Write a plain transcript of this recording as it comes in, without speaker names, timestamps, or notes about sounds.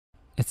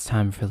it's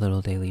time for a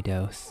little daily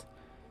dose.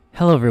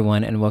 Hello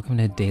everyone and welcome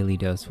to Daily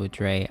Dose with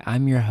Dre.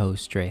 I'm your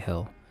host, Dre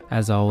Hill.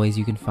 As always,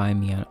 you can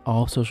find me on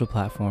all social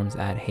platforms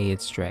at Hey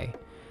It's Dre.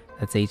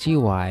 That's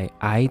HeyItzdr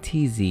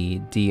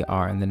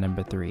and the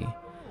number 3.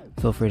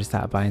 Feel free to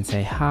stop by and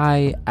say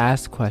hi,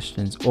 ask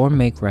questions, or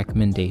make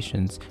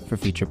recommendations for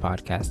future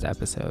podcast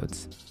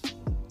episodes.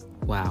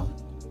 Wow,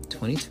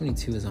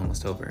 2022 is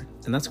almost over,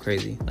 and that's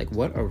crazy. Like,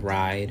 what a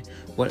ride,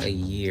 what a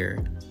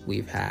year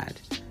we've had.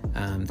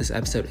 This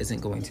episode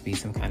isn't going to be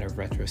some kind of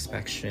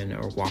retrospection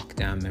or walk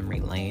down memory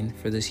lane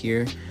for this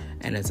year,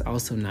 and it's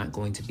also not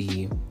going to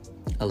be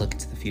a look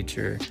into the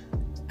future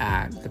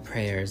at the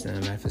prayers and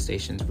the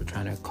manifestations we're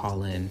trying to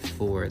call in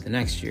for the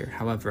next year.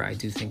 However, I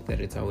do think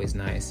that it's always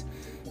nice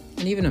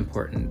and even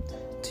important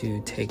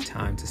to take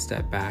time to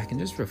step back and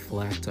just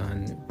reflect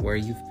on where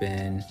you've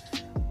been,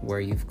 where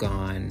you've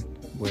gone,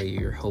 where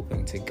you're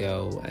hoping to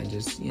go, and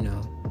just,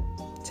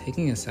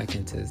 taking a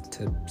second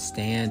to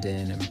stand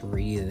in and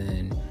breathe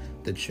in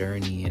the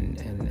journey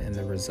and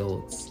the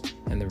results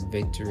and the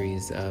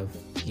victories of,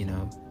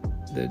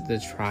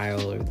 the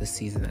trial or the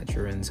season that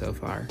you're in so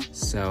far.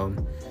 So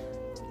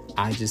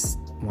I just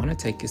want to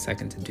take a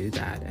second to do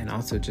that, and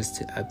also just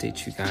to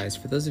update you guys,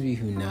 for those of you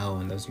who know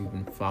and those who've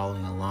been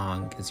following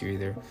along, because you're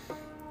either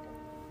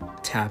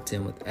tapped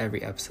in with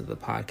every episode of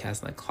the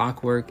podcast like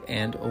clockwork,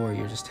 and or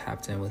you're just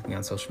tapped in with me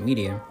on social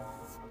media.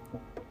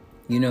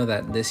 You know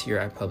that this year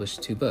I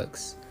published 2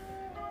 books,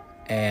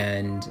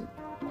 and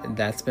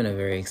that's been a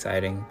very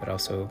exciting but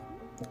also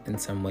in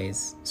some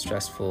ways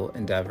stressful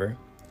endeavor.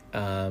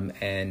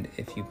 And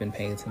if you've been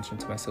paying attention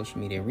to my social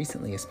media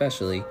recently,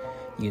 especially,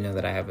 you know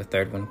that I have a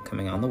 3rd one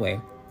coming on the way,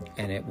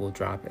 and it will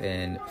drop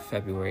in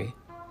February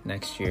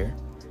next year,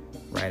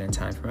 right in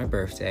time for my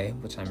birthday,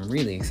 which I'm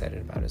really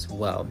excited about as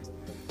well.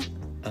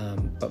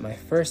 But my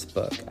first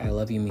book, I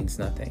Love You Means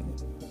Nothing,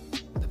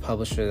 the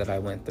publisher that I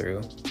went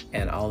through,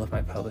 and all of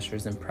my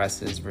publishers and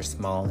presses were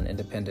small and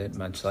independent,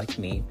 much like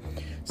me.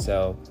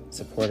 So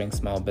supporting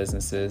small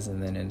businesses,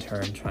 and then in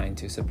turn trying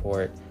to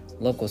support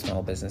local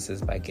small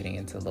businesses by getting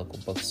into local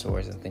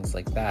bookstores and things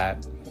like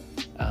that.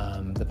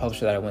 The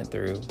publisher that I went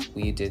through,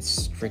 we did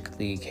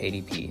strictly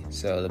KDP.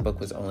 So the book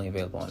was only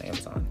available on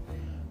Amazon.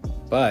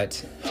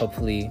 But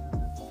hopefully,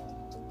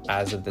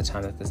 as of the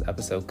time that this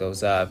episode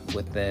goes up,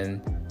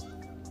 within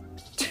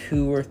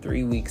 2 or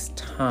 3 weeks'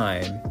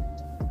 time,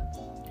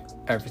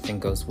 everything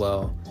goes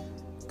well,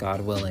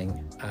 God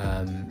willing,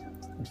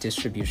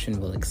 distribution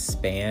will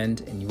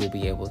expand, and you will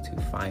be able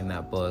to find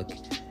that book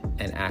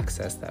and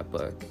access that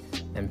book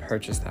and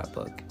purchase that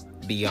book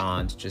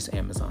beyond just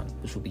Amazon,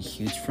 which will be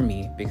huge for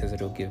me because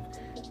it'll give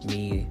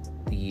me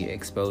the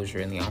exposure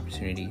and the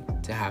opportunity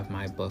to have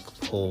my book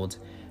pulled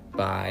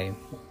by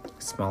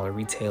smaller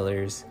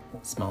retailers,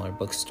 smaller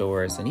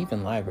bookstores, and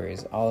even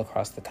libraries all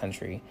across the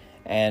country,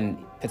 and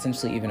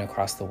potentially even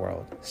across the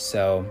world.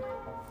 So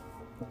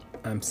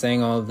I'm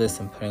saying all of this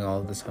and putting all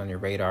of this on your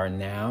radar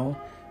now.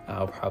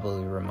 I'll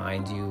probably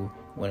remind you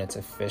when it's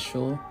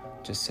official,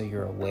 just so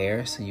you're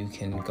aware, so you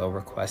can go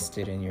request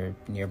it in your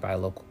nearby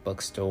local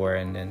bookstore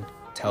and then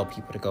tell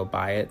people to go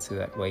buy it, so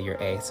that way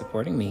you're A,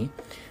 supporting me,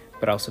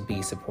 but also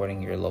B,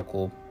 supporting your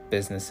local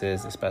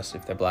businesses, especially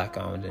if they're Black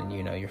owned, and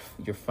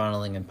you're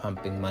funneling and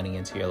pumping money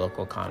into your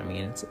local economy,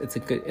 and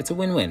it's a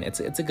win-win. It's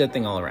a good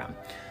thing all around.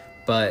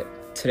 But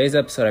today's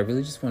episode, I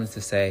really just wanted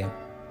to say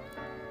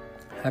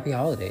happy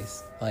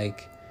holidays.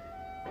 Like,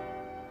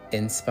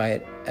 in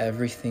spite of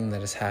everything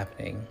that is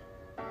happening,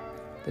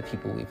 the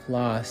people we've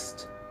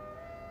lost,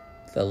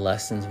 the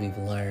lessons we've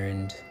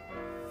learned,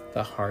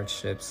 the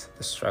hardships,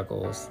 the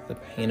struggles, the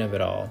pain of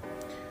it all,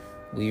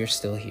 we are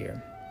still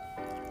here.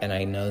 And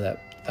I know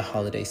that the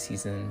holiday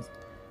season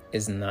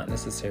is not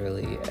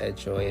necessarily a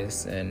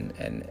joyous and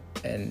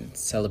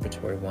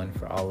celebratory one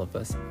for all of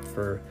us,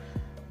 for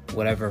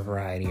whatever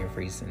variety of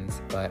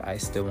reasons, but I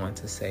still want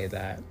to say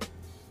that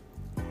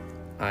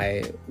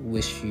I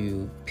wish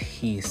you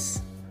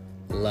peace,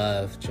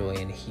 love, joy,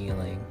 and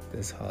healing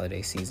this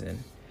holiday season.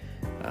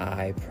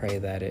 I pray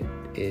that it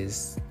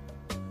is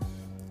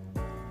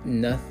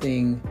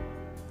nothing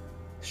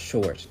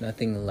short,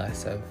 nothing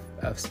less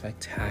of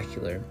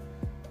spectacular.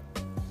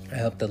 I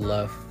hope the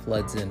love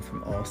floods in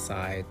from all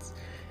sides,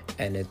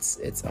 and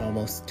it's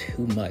almost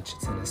too much.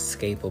 It's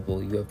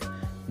inescapable. You have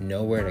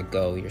nowhere to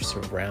go. You're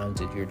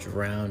surrounded. You're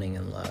drowning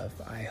in love.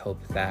 I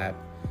hope that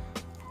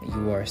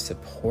you are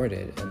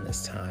supported in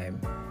this time,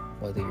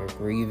 whether you're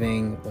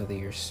grieving, whether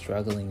you're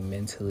struggling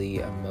mentally,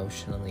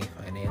 emotionally,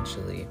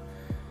 financially,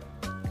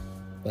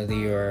 whether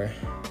you're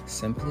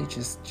simply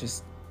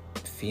just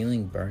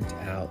feeling burnt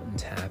out and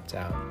tapped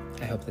out.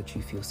 I hope that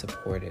you feel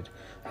supported.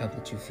 I hope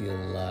that you feel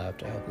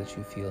loved. I hope that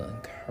you feel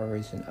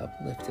encouraged and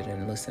uplifted.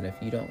 And listen, if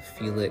you don't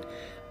feel it,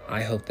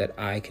 I hope that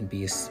I can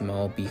be a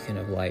small beacon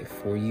of light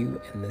for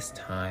you in this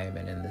time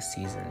and in this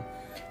season.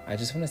 I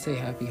just want to say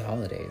happy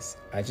holidays.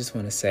 I just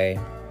want to say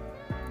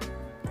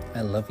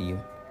I love you.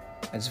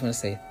 I just want to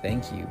say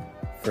thank you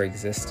for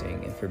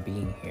existing and for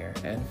being here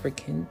and for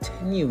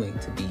continuing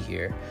to be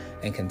here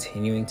and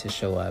continuing to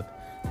show up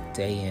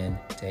day in,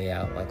 day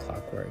out, like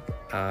clockwork.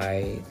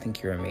 I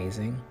think you're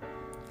amazing.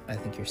 I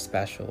think you're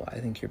special. I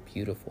think you're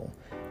beautiful.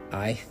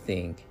 I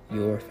think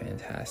you're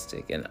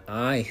fantastic. And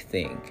I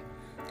think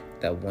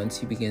that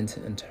once you begin to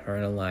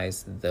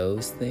internalize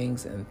those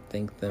things and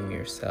think them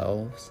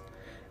yourselves,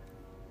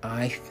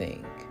 I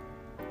think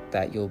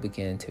that you'll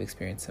begin to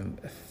experience some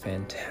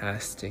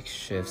fantastic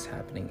shifts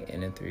happening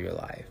in and through your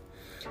life.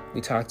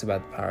 We talked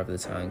about the power of the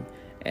tongue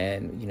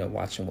and,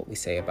 watching what we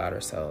say about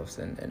ourselves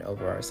and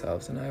over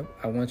ourselves. And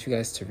I want you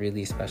guys to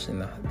really, especially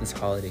in this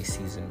holiday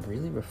season,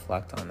 really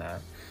reflect on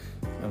that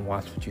and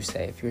watch what you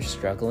say. If you're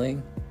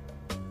struggling,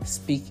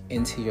 speak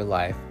into your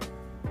life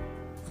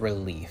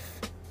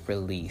relief,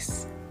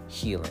 release,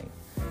 healing.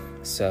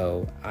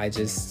 So I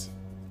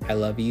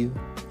love you.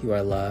 You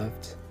are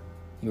loved.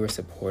 You are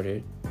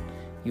supported.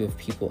 You have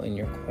people in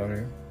your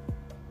corner.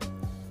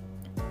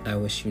 I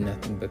wish you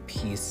nothing but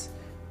peace,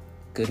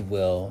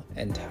 goodwill,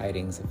 and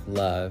tidings of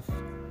love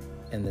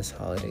in this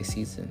holiday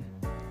season.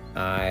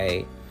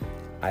 I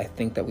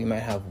think that we might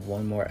have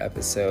one more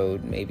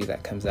episode, maybe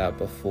that comes out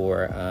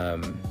before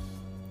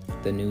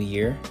the new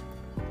year.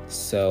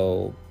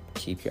 So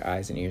keep your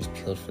eyes and ears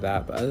peeled for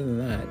that. But other than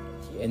that,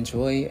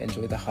 enjoy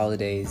the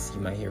holidays.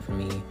 You might hear from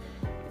me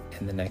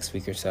in the next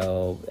week or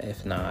so.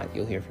 If not,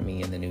 you'll hear from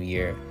me in the new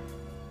year.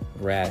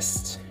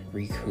 Rest,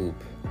 recoup,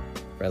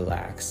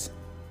 relax.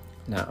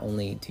 Not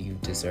only do you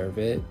deserve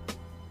it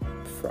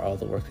for all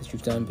the work that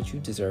you've done, but you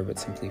deserve it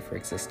simply for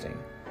existing.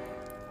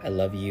 I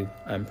love you.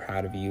 I'm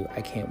proud of you.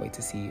 I can't wait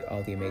to see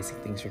all the amazing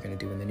things you're going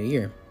to do in the new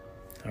year.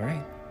 All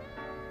right.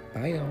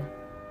 Bye, y'all.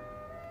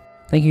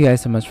 Thank you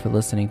guys so much for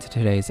listening to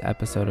today's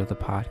episode of the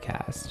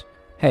podcast.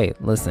 Hey,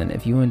 listen,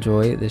 if you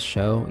enjoy this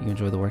show, you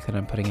enjoy the work that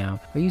I'm putting out,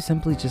 or you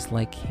simply just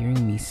like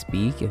hearing me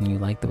speak and you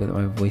like the way that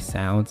my voice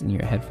sounds in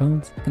your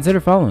headphones,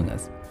 consider following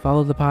us.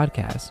 Follow the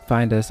podcast.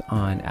 Find us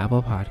on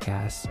Apple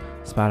Podcasts,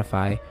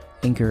 Spotify,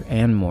 Anchor,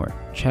 and more.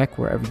 Check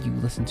wherever you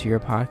listen to your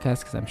podcast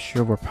because I'm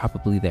sure we're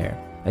probably there.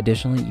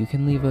 Additionally, you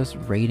can leave us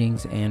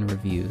ratings and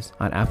reviews.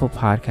 On Apple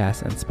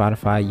Podcasts and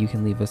Spotify, you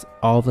can leave us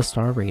all the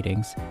star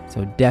ratings,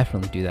 so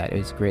definitely do that. It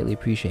is greatly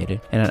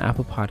appreciated. And on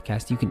Apple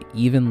Podcasts, you can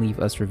even leave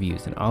us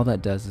reviews, and all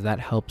that does is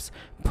that helps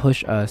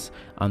push us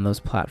on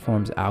those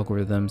platforms'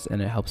 algorithms,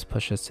 and it helps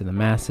push us to the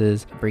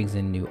masses, brings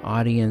in new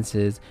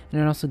audiences, and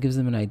it also gives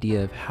them an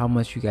idea of how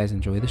much you guys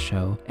enjoy the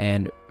show.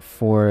 And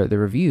for the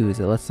reviews,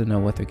 it lets them know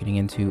what they're getting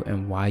into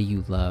and why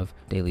you love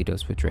Daily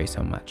Dose with Dre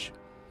so much.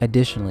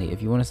 Additionally,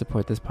 if you want to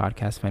support this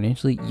podcast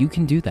financially, you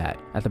can do that.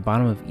 At the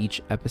bottom of each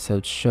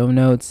episode's show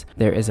notes,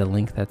 there is a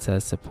link that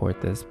says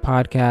support this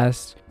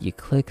podcast. You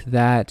click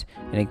that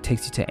and it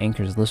takes you to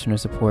Anchor's listener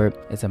support.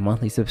 It's a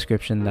monthly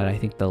subscription that I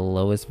think the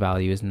lowest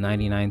value is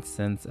 99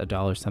 cents,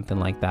 $1, something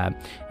like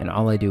that. And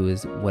all I do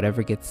is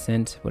whatever gets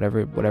sent,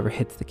 whatever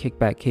hits the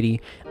kickback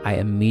kitty, I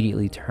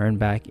immediately turn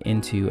back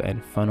into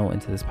and funnel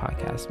into this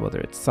podcast,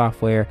 whether it's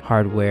software,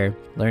 hardware,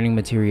 learning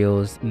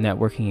materials,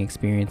 networking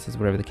experiences,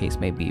 whatever the case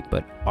may be.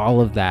 But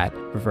all of that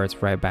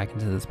reverts right back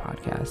into this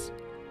podcast.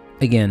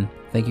 Again,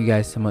 thank you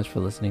guys so much for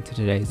listening to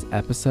today's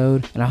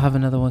episode, and I'll have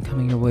another one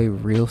coming your way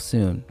real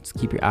soon. Just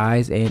keep your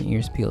eyes and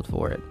ears peeled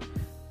for it.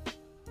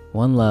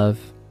 One love,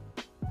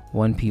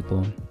 one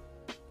people,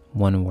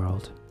 one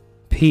world.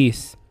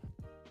 Peace.